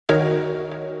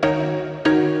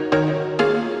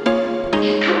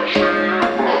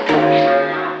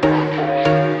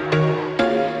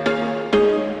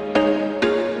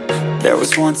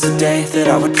was once a day that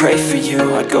I would pray for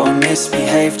you. I'd go and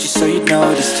misbehave just so you'd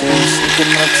notice too.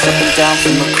 Sneaking looks up and down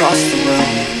from across the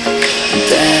room.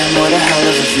 Damn, what a hell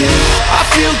of a view. I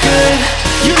feel good,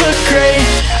 you look great,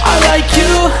 I like you,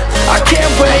 I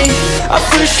can't wait. A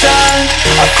first time,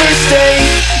 a first date,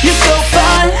 you're so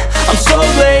fine, I'm so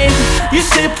late. You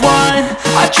sip wine,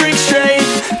 I drink straight.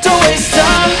 Don't waste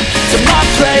time to my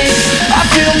place. I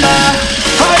feel my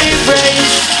heart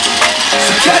erase.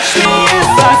 So catch me if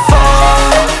I fall.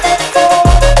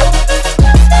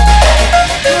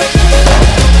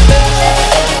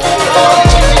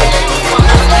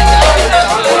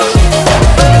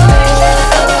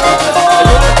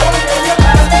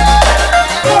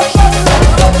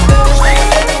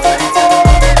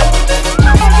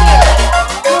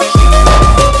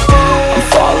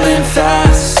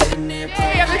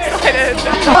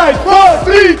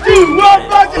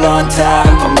 On tap,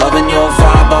 I'm loving your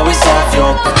vibe, always have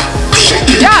your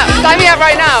yeah, sign me up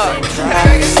right now.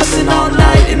 Listen all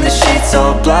night in the sheets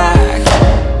all black.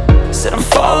 Said I'm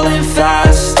falling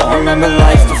fast, don't remember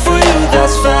life before you,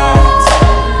 that's fact.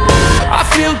 I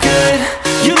feel good,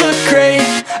 you look great,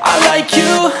 I like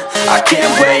you, I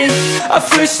can't wait. A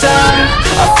first time,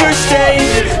 a first date,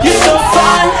 you're so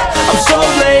fine, I'm so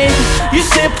late. You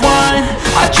sip wine,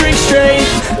 I drink straight,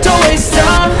 don't waste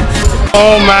time.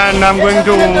 Oh man, I'm going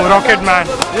to Rocket Man.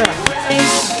 Yeah.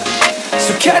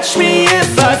 So catch me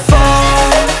if I fall.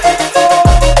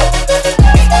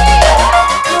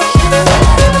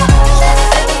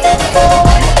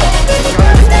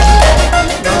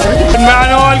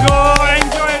 Man, all go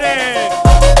enjoy it.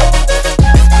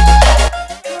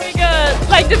 Very good,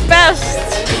 like the best.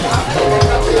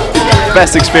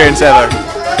 Best experience ever.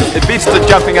 It beats the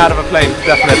jumping out of a plane,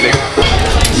 definitely.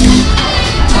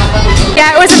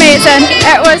 Yeah, it was amazing.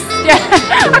 It was, yeah,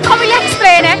 I can't really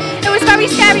explain it. It was very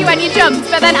scary when you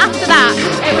jumped, but then after that,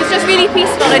 it was just really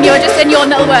peaceful and you were just in your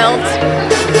little world.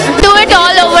 Do it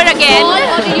all over again.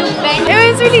 It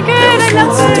was really good, I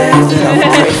loved it.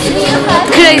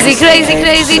 Crazy, crazy,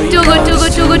 crazy. Too good, too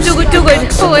good, too good, too good, too good.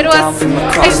 Oh, it was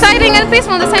exciting and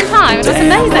peaceful at the same time. It was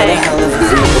amazing.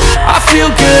 I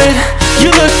feel good, you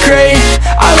look great,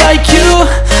 I like you,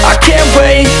 I can't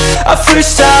wait. A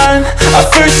first time, a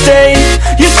first date,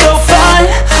 you're so fine,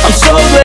 I'm so late.